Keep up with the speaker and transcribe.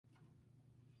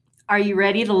Are you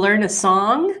ready to learn a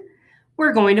song?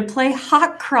 We're going to play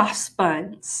Hot Cross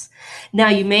Buns. Now,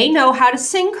 you may know how to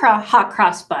sing Hot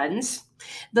Cross Buns.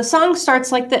 The song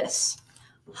starts like this.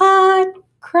 Hot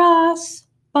cross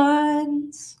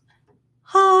buns,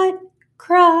 hot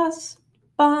cross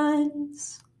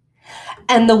buns.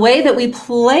 And the way that we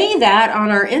play that on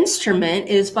our instrument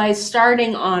is by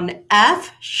starting on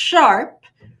F sharp.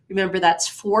 Remember, that's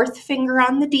fourth finger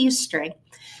on the D string.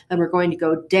 And we're going to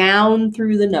go down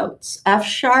through the notes. F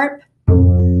sharp,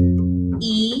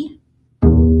 E,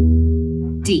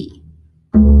 D.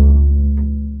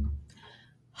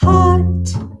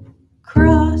 Hot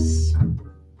cross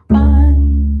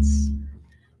buns.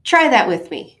 Try that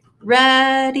with me.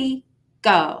 Ready,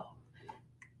 go.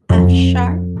 F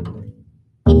sharp,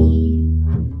 E,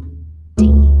 D.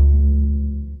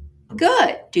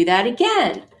 Good. Do that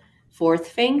again. Fourth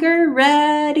finger,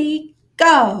 ready,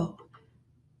 go.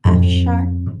 F sharp.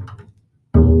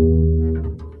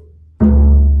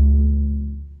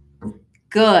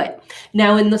 Good.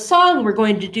 Now in the song, we're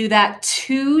going to do that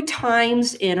 2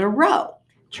 times in a row.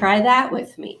 Try that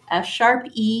with me. F sharp,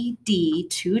 E, D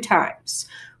 2 times.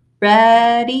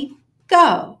 Ready,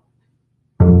 go.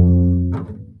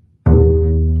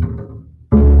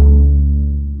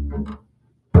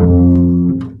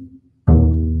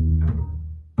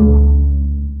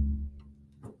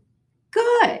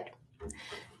 Good.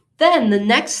 Then the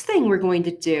next thing we're going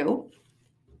to do,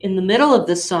 in the middle of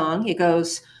the song, it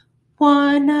goes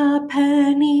 1 a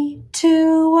penny,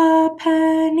 2 a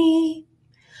penny.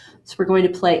 So we're going to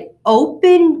play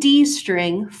open D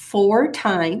string 4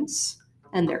 times,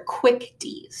 and they're quick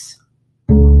Ds.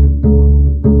 And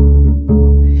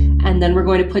then we're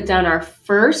going to put down our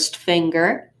first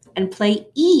finger and play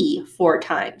E 4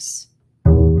 times.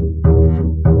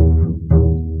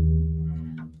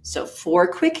 So 4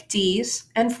 quick Ds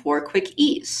and 4 quick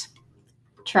Es.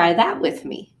 Try that with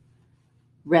me.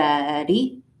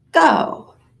 Ready,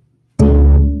 go. D, E,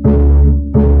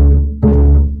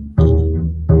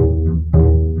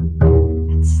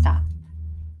 and stop.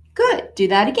 Good. Do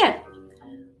that again.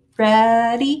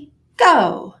 Ready,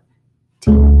 go.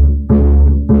 D, and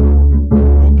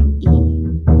E,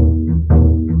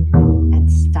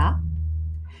 and stop.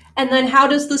 And then how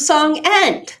does the song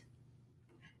end?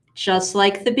 Just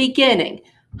like the beginning.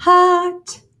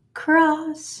 Hot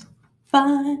cross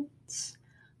buns.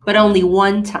 But only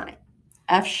 1 time.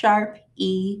 F sharp,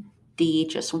 E, D,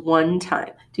 just 1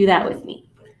 time. Do that with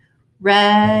me.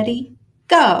 Ready,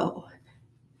 go.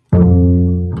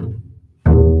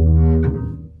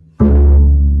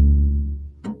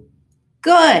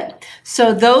 Good.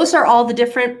 So those are all the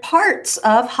different parts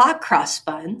of hot cross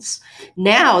buns.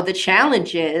 Now the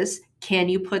challenge is, can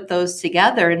you put those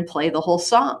together and play the whole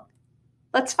song?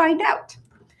 Let's find out.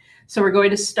 So we're going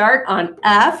to start on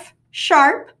F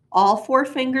sharp, all 4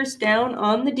 fingers down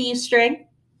on the D string.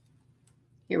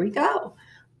 Here we go.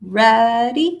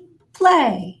 Ready,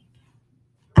 play.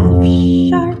 F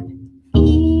sharp,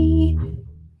 E,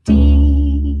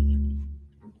 D.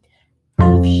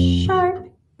 F sharp,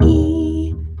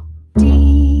 E,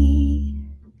 D.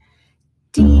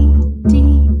 D,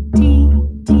 D, D,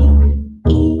 D.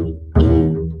 E, E,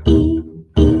 E,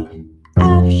 E.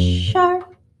 F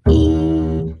sharp,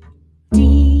 E,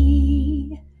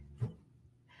 D.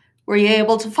 Were you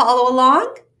able to follow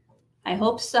along? I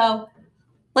hope so.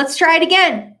 Let's try it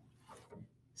again.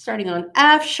 Starting on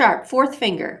F sharp, 4th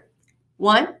finger.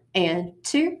 1 and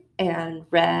 2 and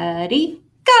ready,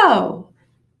 go.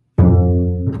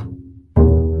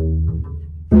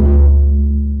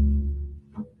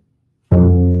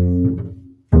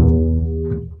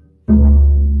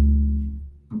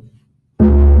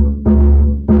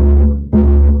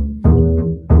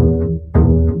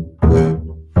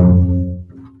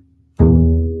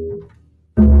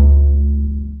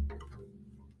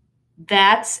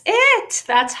 That's it.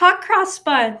 That's hot cross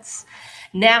buns.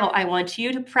 Now I want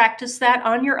you to practice that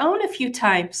on your own a few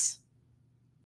times.